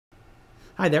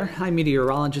Hi there, I'm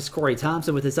meteorologist Corey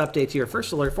Thompson with this update to your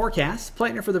first alert forecast.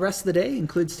 Planner for the rest of the day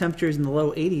includes temperatures in the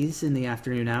low 80s in the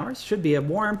afternoon hours. Should be a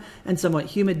warm and somewhat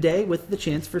humid day with the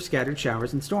chance for scattered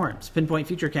showers and storms. Pinpoint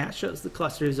Futurecast shows the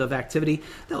clusters of activity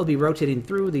that will be rotating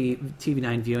through the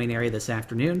TV9 viewing area this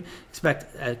afternoon.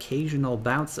 Expect occasional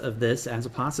bouts of this as a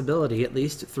possibility, at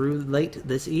least through late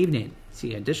this evening.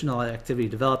 See additional activity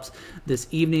develops this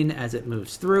evening as it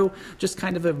moves through. Just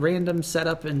kind of a random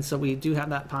setup, and so we do have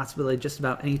that possibility just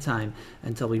about any time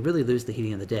until we really lose the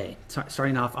heating of the day.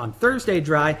 Starting off on Thursday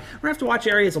dry, we're going to have to watch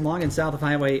areas along and south of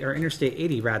Highway, or Interstate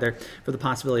 80 rather, for the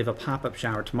possibility of a pop-up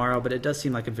shower tomorrow, but it does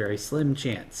seem like a very slim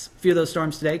chance. A few of those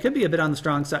storms today could be a bit on the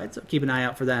strong side, so keep an eye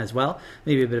out for that as well.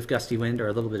 Maybe a bit of gusty wind or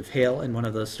a little bit of hail in one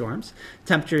of those storms.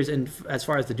 Temperatures, as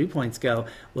far as the dew points go,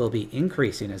 will be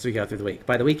increasing as we go through the week.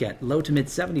 By the weekend, low to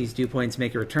mid-70s dew points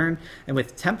make a return, and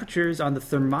with temperatures on the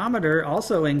thermometer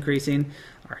also increasing,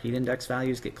 our heat index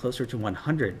values get closer to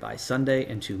 100 by Sunday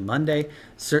into Monday.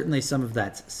 Certainly some of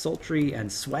that sultry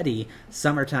and sweaty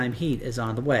summertime heat is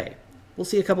on the way. We'll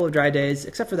see a couple of dry days,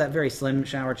 except for that very slim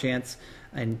shower chance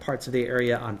in parts of the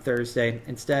area on Thursday.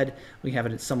 Instead, we have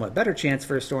a somewhat better chance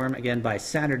for a storm again by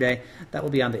Saturday. That will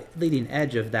be on the leading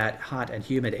edge of that hot and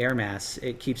humid air mass.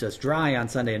 It keeps us dry on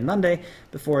Sunday and Monday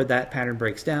before that pattern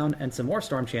breaks down, and some more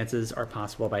storm chances are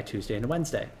possible by Tuesday and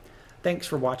Wednesday. Thanks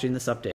for watching this update.